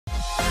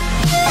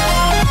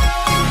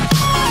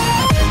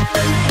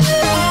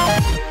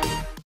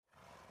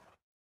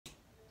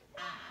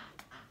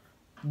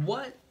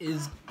What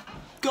is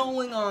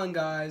going on,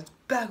 guys?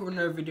 Back with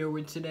another video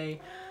with today.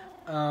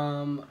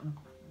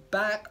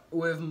 Back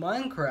with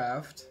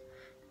Minecraft,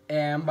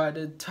 and by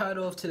the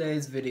title of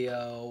today's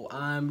video,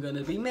 I'm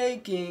gonna be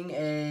making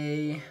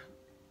a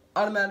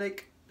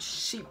automatic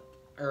sheep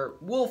or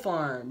wool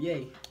farm.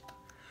 Yay!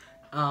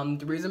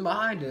 The reason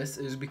behind this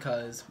is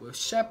because with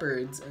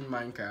shepherds in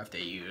Minecraft,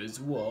 they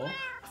use wool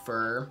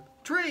for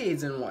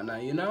trades and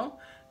whatnot, you know?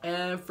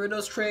 And for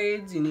those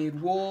trades, you need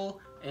wool,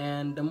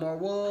 and the more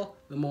wool,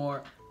 the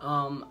more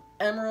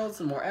emeralds,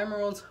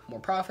 more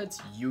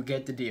profits, you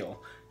get the deal.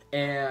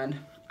 And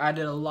I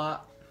did a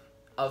lot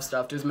of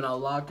stuff. There's been a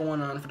lot going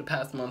on for the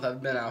past month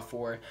I've been out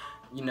for,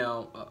 you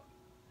know.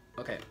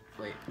 Okay,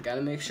 wait,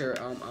 gotta make sure,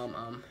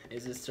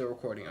 is it still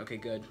recording? Okay,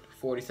 good.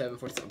 47,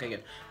 okay,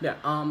 good. Yeah,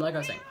 like I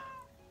was saying,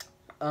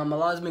 a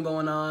lot has been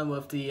going on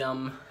with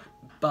the,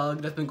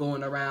 bug that's been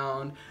going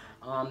around.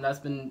 That's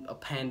been a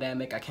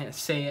pandemic. I can't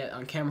say it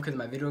on camera because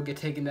my video will get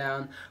taken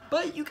down,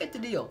 but you get the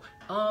deal.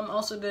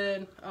 Also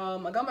did,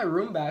 I got my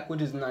room back,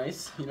 which is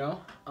nice, you know,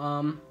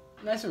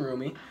 nice and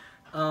roomy.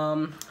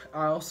 I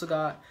also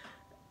got,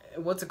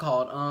 what's it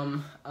called,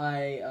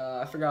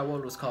 I forgot what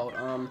it was called.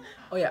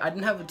 Oh yeah, I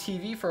didn't have a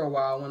TV for a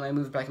while when I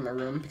moved back in my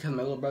room because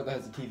my little brother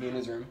has a TV in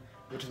his room,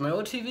 which is my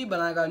old TV, but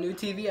I got a new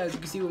TV, as you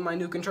can see with my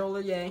new controller,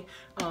 yay.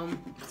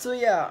 So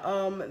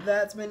yeah,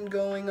 that's been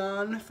going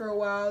on for a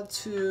while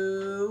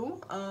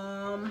too.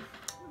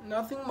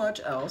 Nothing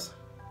much else.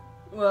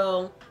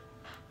 Well,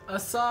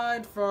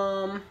 aside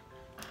from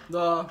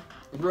the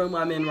room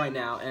I'm in right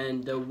now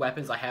and the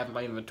weapons I have in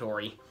my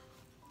inventory.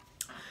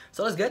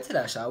 So let's get to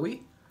that, shall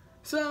we?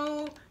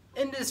 So,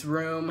 in this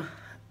room,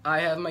 I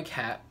have my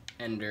cat,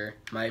 Ender,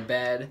 my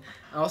bed.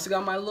 I also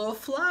got my little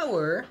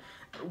flower,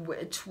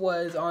 which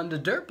was on the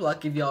dirt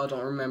block, if y'all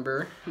don't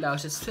remember. That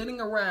was just sitting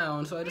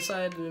around, so I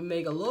decided to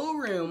make a little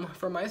room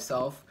for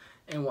myself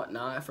and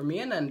whatnot, for me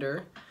and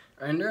Ender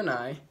and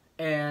I,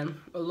 and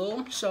a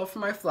little shelf for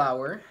my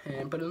flower,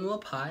 and put it in a little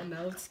pot, and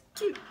now it's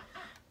cute.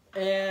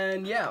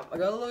 And yeah, I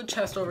got a little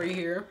chest over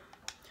here.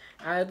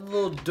 I had a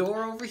little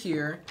door over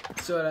here,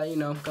 so that, you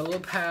know, got a little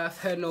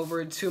path heading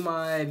over to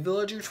my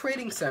villager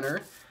trading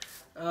center.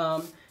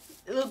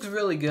 It looks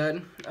really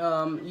good.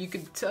 You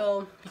could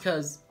tell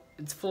because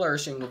it's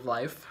flourishing with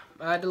life.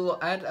 I had a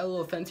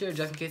little fence here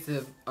just in case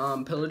the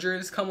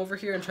pillagers come over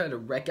here and try to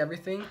wreck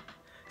everything.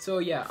 So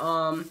yeah,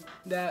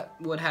 that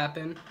would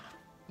happen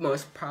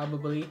most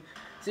probably.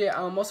 So yeah,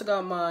 also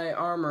got my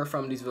armor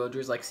from these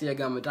villagers. Like, see, I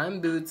got my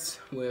diamond boots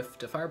with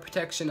the fire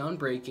protection,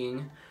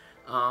 unbreaking.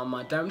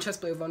 My diamond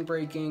chestplate with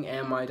unbreaking,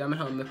 and my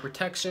diamond helmet with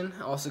protection.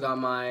 I also got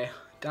my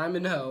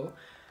diamond hoe.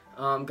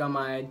 Got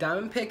my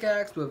diamond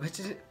pickaxe with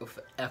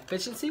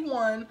efficiency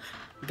 1.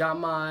 Got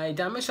my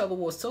diamond shovel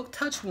with silk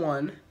touch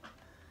 1.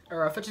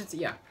 Or efficiency,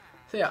 yeah.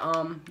 So yeah,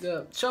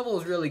 the shovel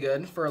is really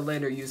good for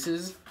later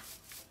uses.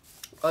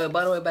 Oh,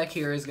 by the way, back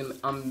here is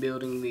I'm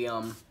building the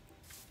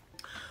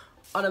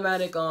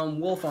automatic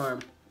wool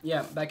farm.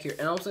 Yeah, back here.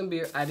 And I'm also gonna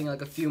be adding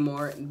like a few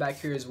more back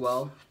here as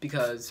well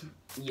because,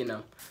 you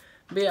know.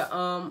 But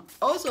yeah,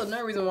 also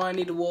another reason why I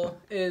need the wool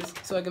is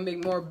so I can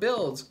make more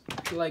builds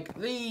like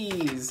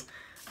these.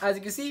 As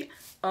you can see,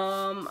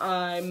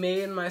 I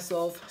made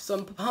myself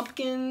some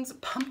pumpkins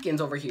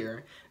over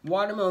here,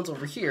 watermelons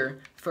over here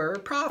for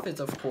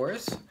profits, of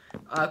course.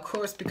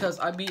 Because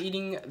I'd be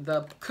eating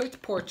the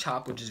cooked pork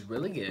chop, which is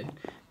really good.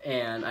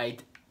 And I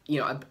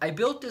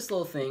built this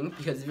little thing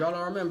because if y'all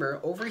don't remember,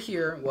 over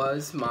here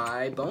was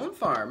my bone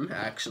farm,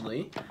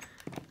 actually.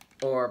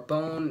 Or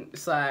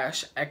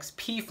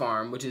bone/XP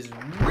farm, which is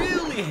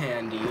really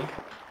handy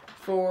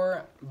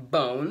for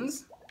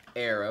bones,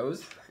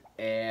 arrows,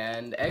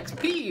 and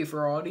XP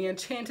for all the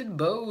enchanted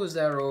bows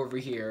that are over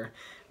here.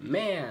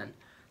 Man.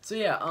 So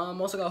yeah,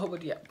 also got a whole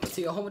bunch,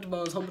 see, a whole bunch of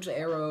bones, a whole bunch of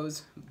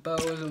arrows,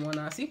 bows, and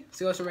whatnot. See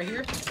what's right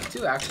here?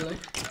 Two, actually.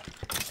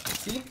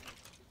 See?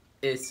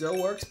 It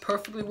still works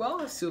perfectly well.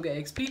 I still get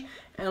XP.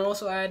 And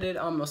also added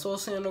a soul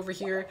sand over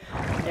here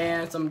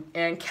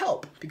and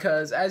kelp,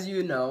 because as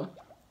you know,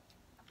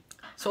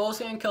 soul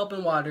sand, kelp,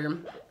 and water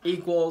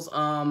equals,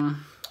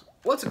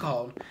 what's it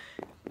called?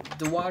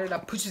 The water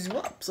that pushes you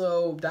up,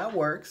 so that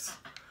works.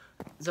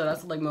 So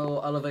that's like my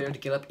little elevator to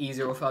get up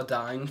easier without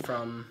dying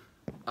from,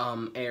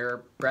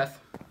 air, breath,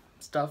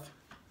 stuff,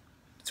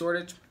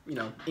 shortage, you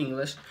know,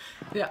 English.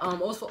 Yeah,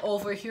 also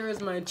over here is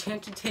my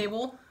enchanted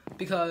table,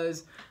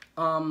 because,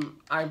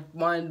 I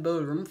wanted to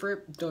build a room for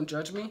it, don't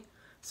judge me.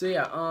 So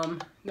yeah,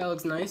 that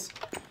looks nice.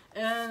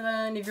 And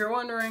then if you're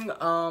wondering,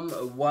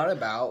 what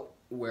about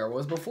where it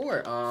was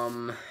before?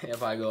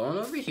 If I go on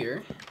over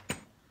here,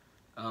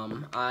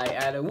 I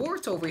added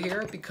warts over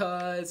here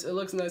because it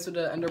looks nice with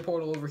the ender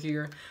portal over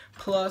here.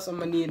 Plus, I'm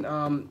gonna need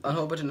a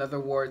whole bunch of nether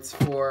warts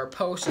for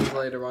potions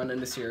later on in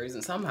the series.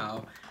 And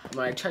somehow,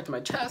 when I checked my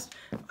chest,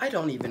 I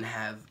don't even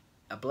have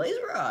a blaze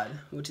rod,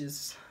 which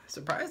is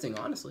surprising,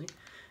 honestly.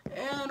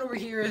 And over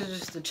here is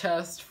just a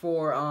chest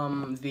for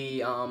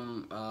the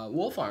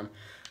wool farm.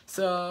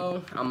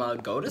 So I'm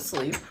gonna go to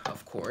sleep,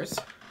 of course,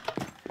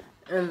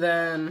 and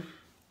then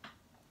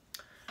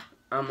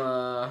I'm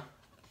gonna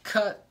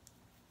cut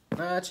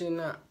Actually,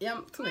 not. Yeah,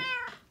 I'm gonna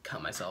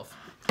cut myself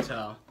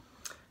to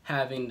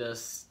having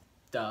this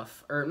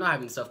stuff, or not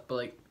having stuff, but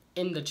like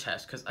in the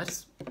chest, because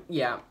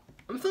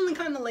I'm feeling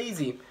kind of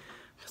lazy.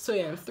 So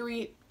yeah,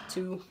 3,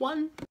 2,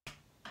 1.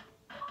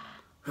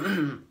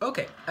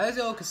 Okay, as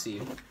y'all can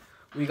see,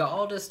 we got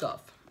all this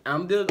stuff.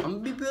 I'm gonna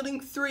be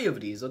building 3 of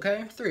these,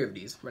 okay? 3 of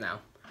these for now.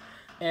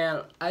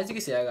 And as you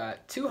can see, I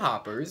got 2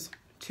 hoppers,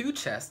 2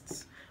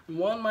 chests,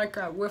 1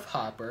 Minecraft with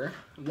hopper,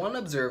 1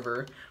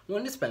 observer,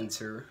 1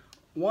 dispenser,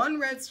 1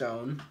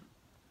 redstone,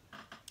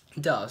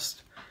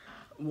 dust,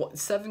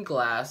 7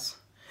 glass,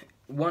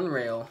 1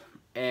 rail,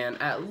 and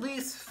at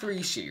least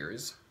 3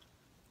 shears.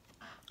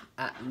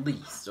 At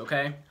least,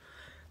 okay?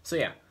 So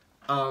yeah,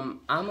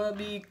 I'm gonna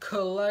be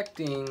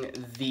collecting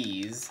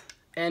these,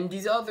 and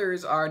these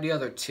others are the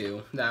other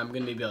 2 that I'm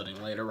gonna be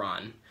building later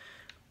on.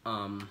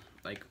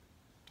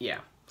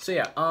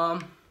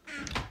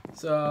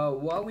 So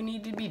what we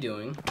need to be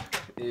doing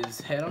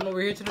is head on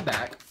over here to the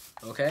back,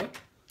 okay?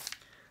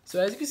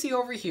 So as you can see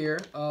over here,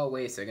 oh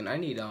wait a second, I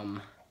need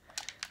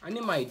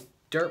my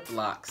dirt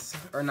blocks,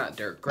 or not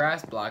dirt,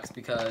 grass blocks,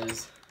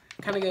 because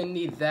I'm kinda gonna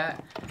need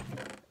that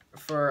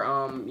for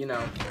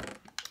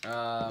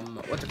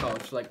what's it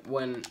called? For, like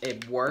when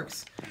it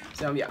works.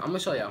 So yeah, I'm gonna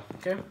show you,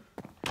 okay?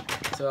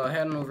 So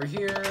head on over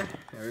here.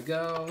 There we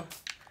go.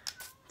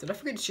 Did I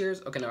forget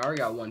shears? Okay, no, I already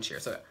got 1 shear.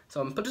 So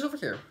I'm gonna put this over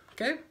here,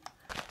 okay?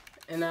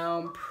 And now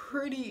I'm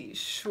pretty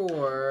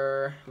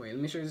sure. Wait, let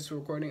me show you this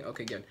recording.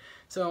 Okay, good.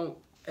 So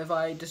if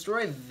I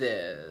destroy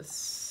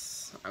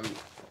this,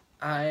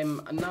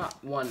 I'm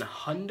not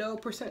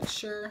 100%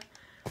 sure,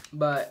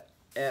 but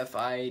if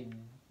I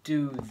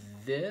do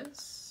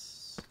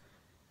this,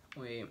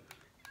 wait.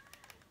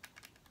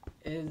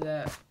 Is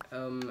that,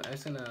 I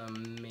was gonna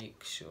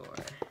make sure.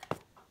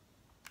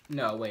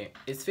 No, wait,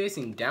 it's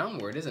facing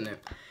downward, isn't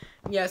it?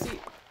 Yeah,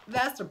 see,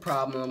 that's the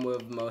problem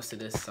with most of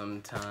this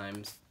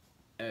sometimes.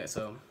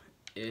 So,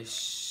 it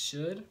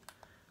should,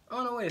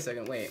 oh no, wait a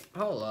second, wait,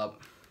 hold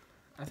up.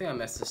 I think I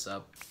messed this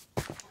up.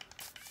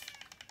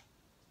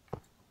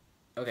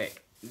 Okay,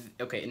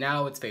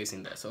 now it's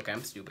facing this. Okay,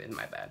 I'm stupid,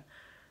 my bad.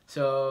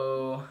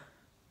 So,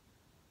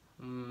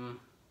 I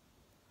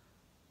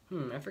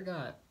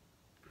forgot.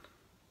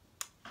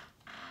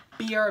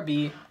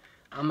 BRB.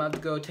 I'm about to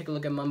go take a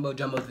look at Mumbo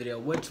Jumbo's video,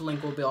 which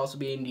link will also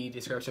be in the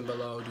description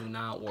below. Do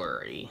not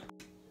worry.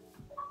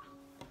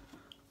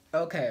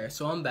 Okay,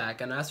 so I'm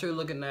back, and as you're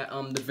looking at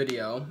the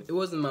video, it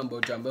wasn't Mumbo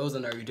Jumbo, it was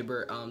another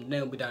YouTuber. The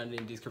name will be down in the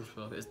description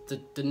below. It's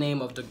the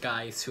name of the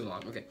guy is too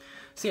long. Okay,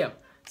 so yeah,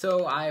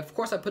 so of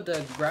course I put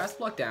the grass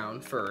block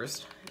down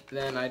first,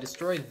 then I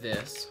destroyed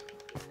this,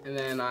 and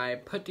then I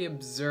put the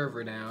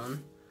observer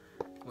down,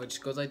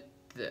 which goes like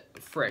the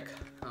frick.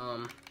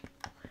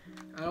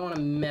 I don't want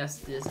to mess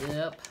this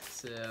up,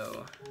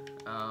 so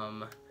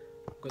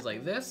goes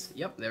like this.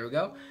 Yep, there we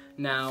go.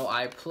 Now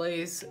I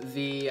place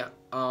the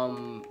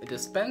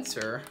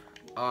dispenser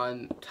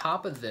on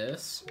top of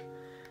this.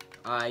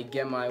 I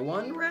get my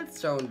 1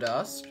 redstone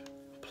dust,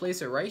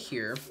 place it right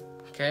here,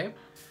 okay?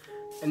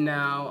 And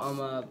now I'm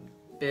gonna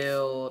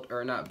build,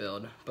 or not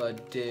build,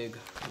 but dig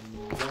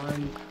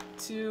 1,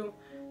 2,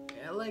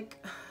 yeah,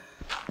 like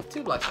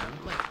 2 blocks down,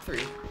 like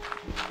 3.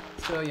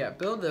 So yeah,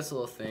 build this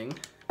little thing.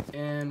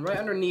 And right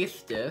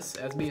underneath this,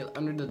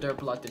 under the dirt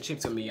block the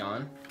sheep's gonna be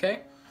on,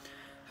 okay?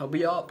 I'll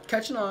be all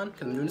catching on,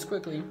 because I'm doing this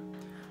quickly.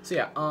 So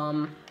yeah,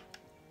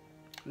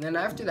 then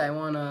after that I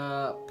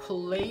wanna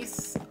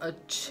place a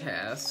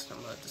chest.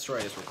 I'm gonna destroy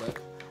this real quick.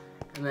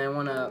 And then I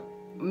wanna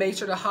make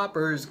sure the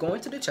hopper is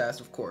going to the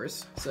chest, of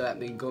course, so that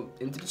they go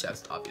into the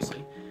chest,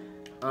 obviously.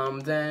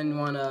 Then you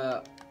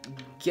wanna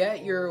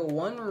get your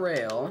 1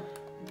 rail,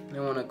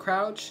 then wanna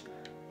crouch,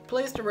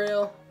 place the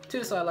rail to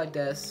the side like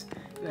this.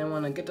 Then I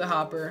want to get the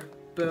hopper,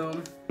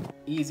 boom,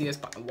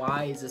 easiest.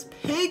 Why is this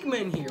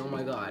pigman here? Oh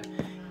my god,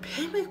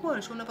 pigman one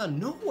is showing up out of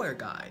nowhere,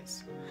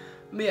 guys.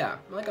 But yeah,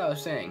 like I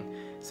was saying,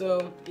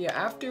 so yeah,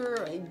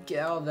 after I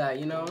get all that,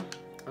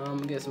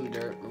 get some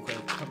dirt real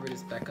quick, cover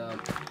this back up,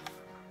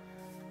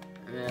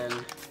 and then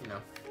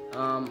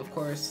of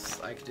course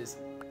I could just,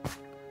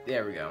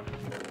 there we go.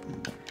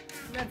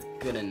 That's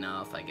good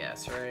enough, I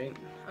guess, right?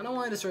 I don't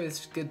want to destroy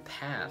this good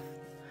path.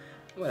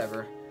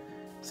 Whatever.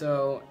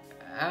 So.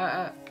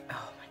 Oh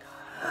my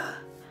god.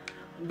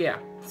 Yeah,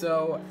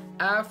 so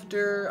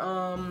after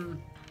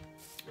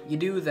you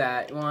do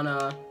that, you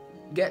wanna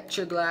get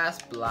your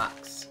glass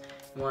blocks.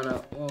 You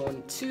wanna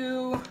 1,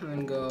 2, and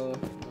then go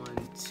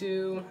 1,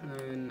 2, and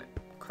then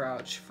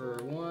crouch for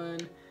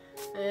 1,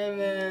 and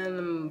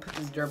then put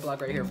this dirt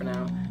block right here for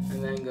now,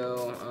 and then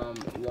go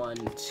 1,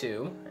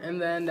 2,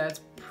 and then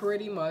that's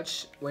pretty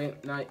much,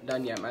 wait, not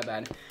done yet, my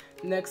bad.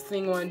 Next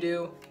thing you wanna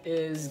do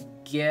is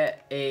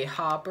get a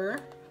hopper,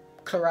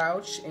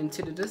 crouch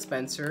into the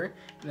dispenser,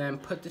 and then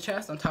put the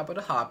chest on top of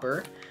the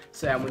hopper,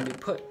 so that when you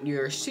put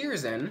your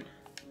shears in,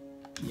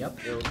 yep,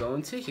 it will go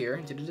into here,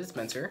 into the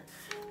dispenser,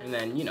 and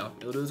then,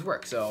 it'll do its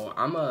work. So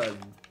I'm gonna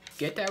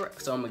get that,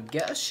 so I'm gonna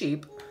get a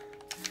sheep,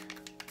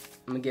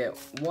 I'm gonna get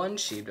 1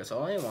 sheep, that's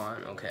all I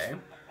want, okay.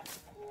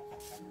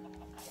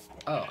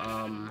 Oh,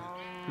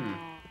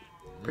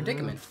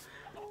 predicament.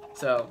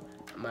 So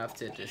I'm gonna have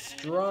to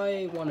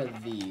destroy one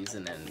of these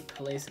and then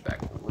place it back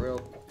real.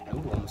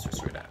 Ooh, almost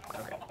destroyed that.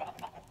 Okay.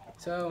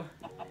 So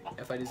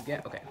if I just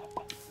get okay.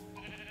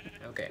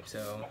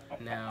 So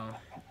now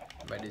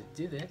if I just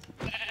do this,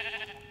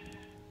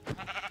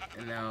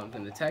 and now I'm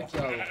gonna attack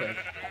y'all real quick.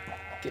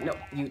 No,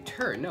 you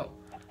turn. No,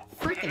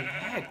 freaking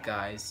heck,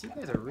 guys! You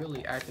guys are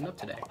really acting up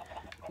today.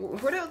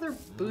 What other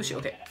bullshit?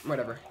 Okay,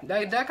 whatever.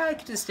 That guy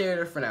can just stay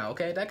there for now.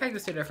 Okay, that guy can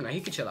stay there for now.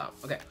 He can chill out.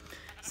 Okay.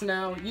 So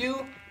now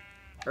you.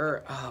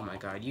 Oh my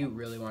god, you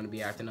really want to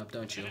be acting up,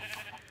 don't you?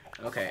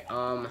 Okay,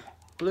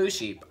 Blue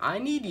Sheep, I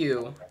need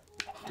you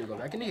to go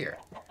back into here.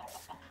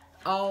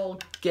 I'll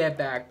get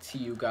back to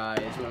you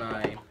guys when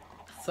I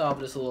solve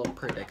this little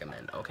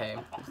predicament, okay?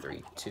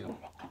 3, 2,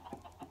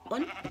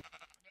 1.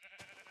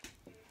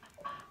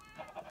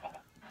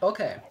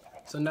 Okay,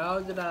 so now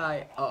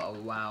that oh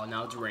wow,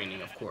 now it's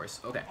raining, of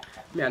course. Okay,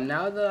 yeah,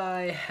 now that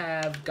I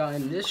have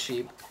gotten this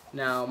sheep,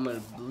 now I'm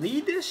gonna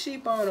lead this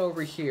sheep on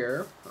over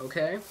here,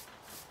 okay?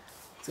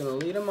 It's gonna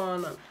lead him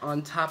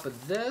on top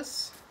of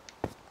this.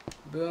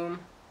 Boom.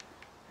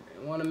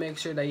 I want to make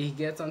sure that he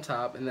gets on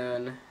top, and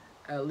then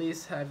at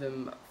least have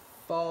him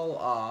fall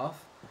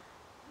off.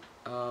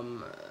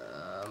 I'm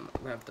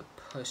gonna have to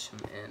push him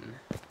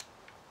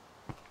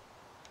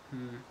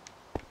in.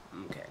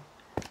 Okay.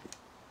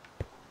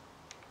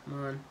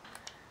 Come on.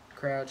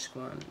 Crouch.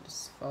 Come on.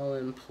 Just fall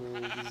in,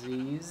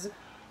 please.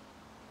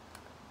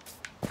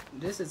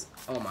 This is.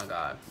 Oh my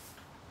god.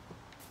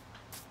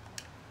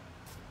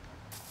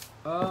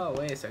 Oh,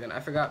 wait a second. I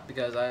forgot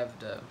because I have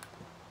to.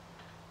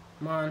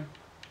 Come on.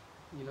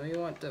 You know you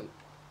want to.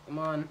 Come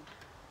on.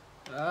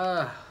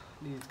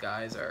 These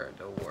guys are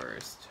the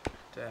worst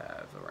to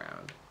have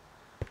around.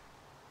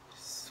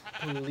 Just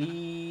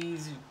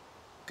please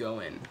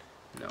go in.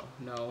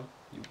 No.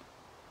 You.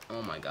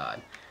 Oh my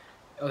god.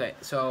 Okay,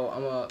 so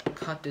I'm gonna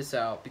cut this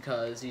out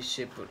because these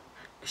sheep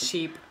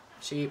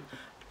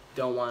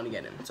don't want to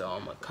get in. So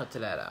I'm gonna cut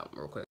that out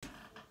real quick.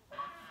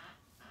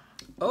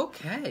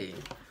 Okay.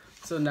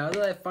 So now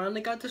that I finally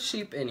got the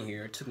sheep in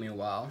here, it took me a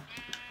while.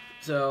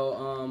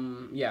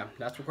 So, yeah,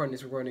 that's recording.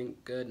 It's recording.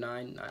 Good,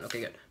 9.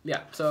 Okay, good.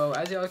 Yeah, so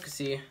as y'all can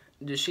see,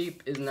 the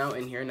sheep is now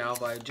in here. Now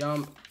if I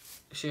jump,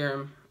 share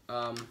him,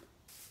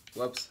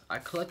 whoops, I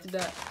collected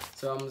that.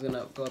 So I'm just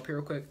gonna go up here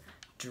real quick,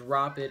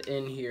 drop it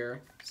in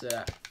here, so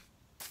that,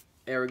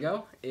 there we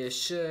go. It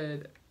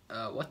should,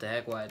 what the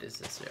heck, why is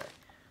this here?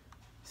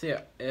 So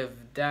yeah, if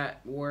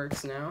that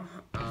works now,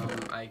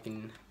 I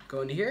can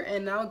go into here,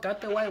 and now got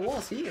the white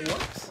wool. See, it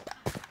works.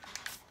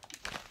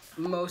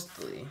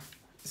 Mostly.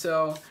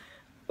 So,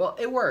 well,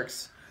 it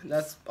works.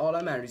 That's all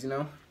that matters, you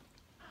know?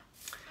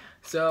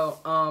 So,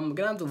 I'm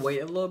gonna have to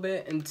wait a little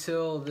bit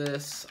until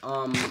this,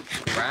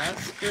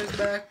 grass grows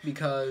back,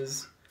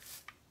 because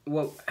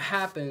what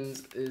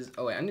happens is,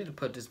 oh wait, I need to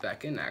put this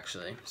back in,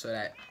 actually, so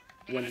that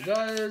when it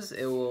does,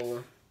 it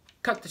will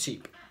cut the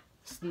sheep.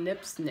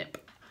 Snip, snip.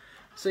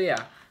 So,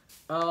 yeah,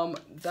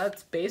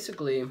 that's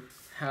basically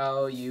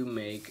how you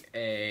make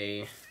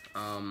a,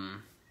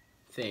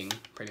 thing,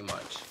 pretty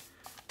much.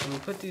 I'm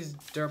gonna put these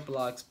dirt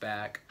blocks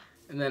back,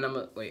 and then I'm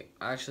gonna, wait,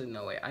 actually,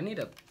 no, wait, I need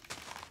to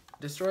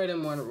destroy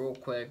them one real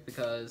quick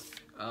because,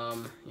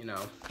 you know,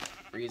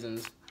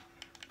 reasons.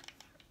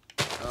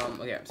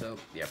 Okay, so,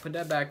 yeah, put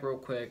that back real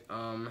quick.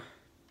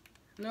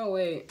 No,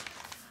 wait,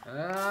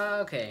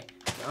 okay,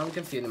 I'm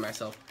confusing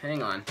myself,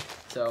 hang on.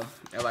 So,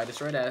 if I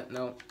destroy that,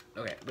 no,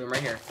 okay, boom,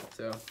 right here,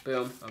 so,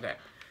 boom, okay.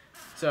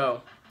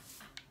 So,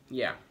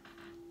 yeah,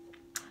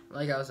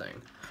 like I was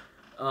saying.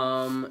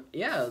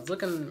 Yeah, it's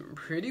looking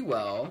pretty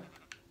well.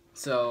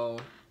 So,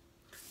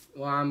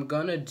 what I'm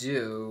gonna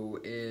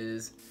do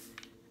is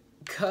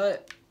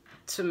cut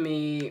to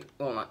me,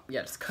 well, not,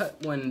 yeah, just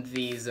cut when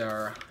these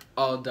are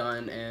all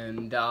done,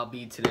 and that'll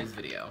be today's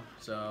video.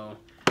 So,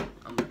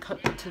 I'm gonna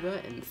cut to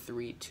that in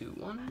 3, 2,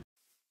 1.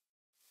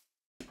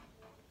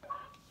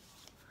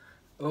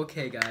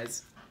 Okay,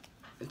 guys,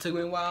 it took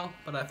me a while,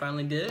 but I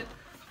finally did it.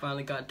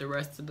 Finally got the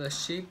rest of the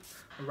sheep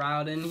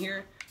riled in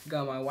here.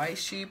 Got my white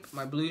sheep,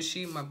 my blue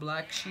sheep, my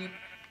black sheep,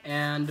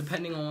 and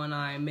depending on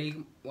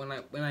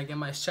when I get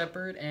my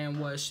shepherd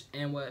and what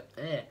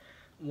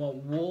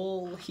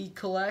wool he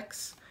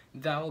collects,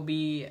 that will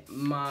be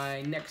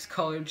my next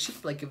colored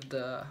sheep. Like if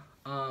the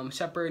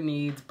shepherd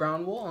needs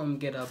brown wool, I'm gonna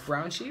get a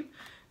brown sheep.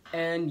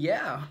 And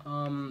yeah,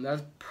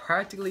 that's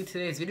practically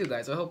today's video,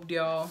 guys. I hope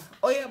y'all.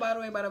 Oh yeah, by the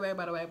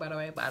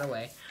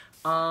way,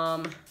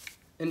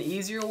 an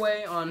easier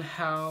way on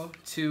how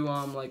to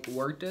like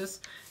work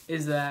this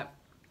is that,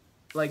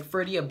 like,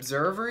 for the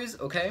observers,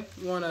 okay,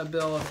 you want to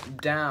build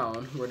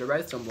down where the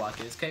redstone block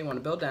is, okay, you want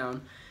to build down,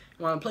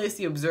 you want to place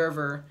the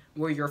observer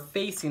where you're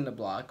facing the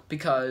block,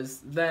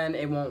 because then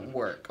it won't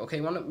work, okay,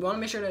 you want to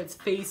make sure that it's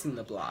facing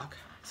the block,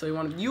 so you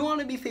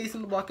want to be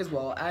facing the block as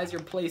well as you're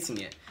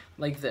placing it,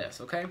 like this,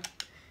 okay,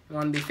 you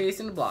want to be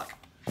facing the block,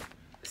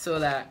 so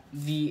that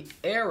the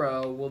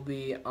arrow will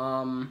be,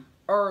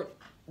 or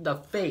the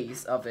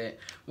face of it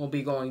will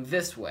be going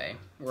this way,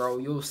 where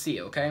you'll see,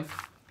 okay.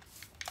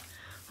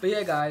 But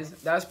yeah, guys,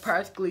 that's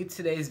practically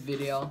today's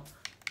video.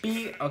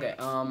 Okay,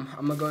 I'm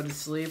gonna go to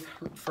sleep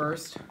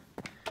first.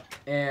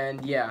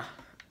 And yeah.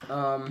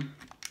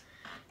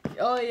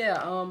 Oh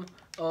yeah,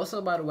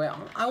 also by the way,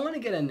 I want to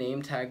get a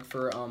name tag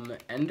for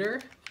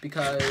Ender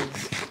because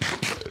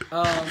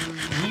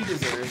he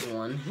deserves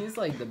one. He's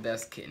like the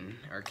best kitten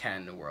or cat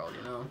in the world,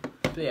 you know.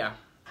 But yeah.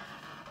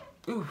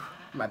 Ooh,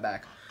 my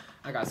back.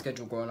 I got a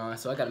schedule going on,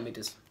 so I gotta make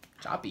this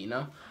choppy, you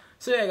know.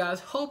 So yeah, guys,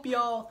 hope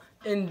y'all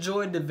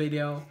enjoyed the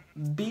video.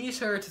 Be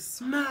sure to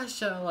smash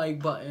that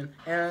like button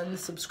and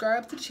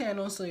subscribe to the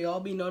channel so y'all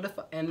be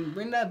notified, and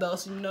ring that bell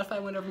so you're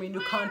notified whenever we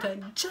new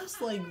content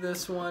just like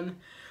this one.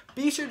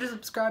 Be sure to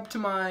subscribe to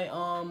my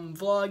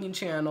vlogging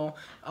channel.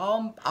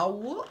 I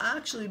will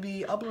actually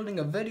be uploading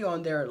a video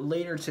on there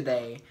later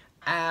today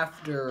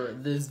after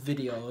this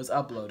video is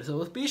uploaded.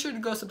 So be sure to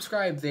go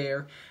subscribe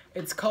there.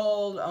 It's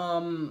called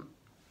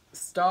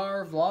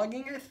Star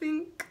Vlogging, I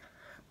think.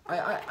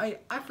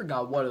 I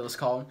forgot what it was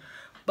called.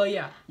 But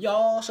yeah,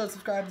 y'all should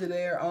subscribe to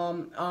there.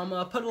 I'm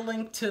gonna put a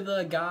link to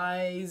the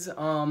guy's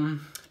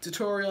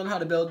tutorial on how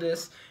to build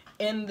this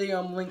in the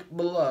link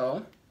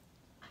below.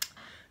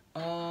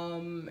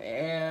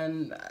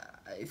 And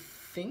I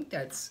think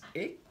that's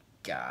it,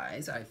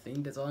 guys. I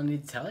think that's all I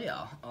need to tell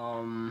y'all.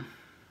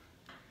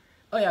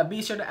 Oh yeah,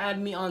 be sure to add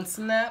me on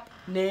Snap.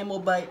 Name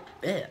will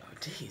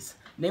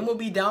Name will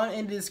be down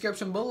in the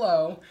description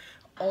below.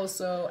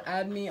 Also,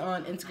 add me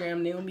on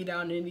Instagram. Name will be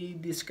down in the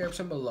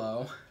description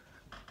below.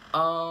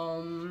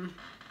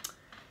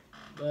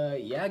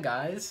 But yeah,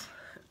 guys.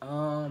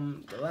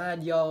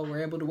 Glad y'all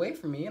were able to wait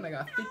for me, and I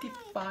got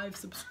 55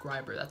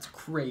 subscribers. That's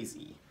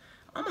crazy.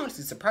 I'm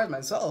honestly surprised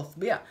myself.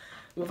 But yeah,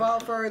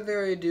 without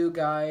further ado,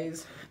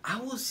 guys, I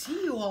will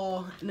see you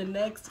all in the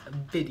next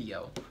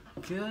video.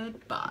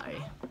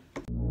 Goodbye.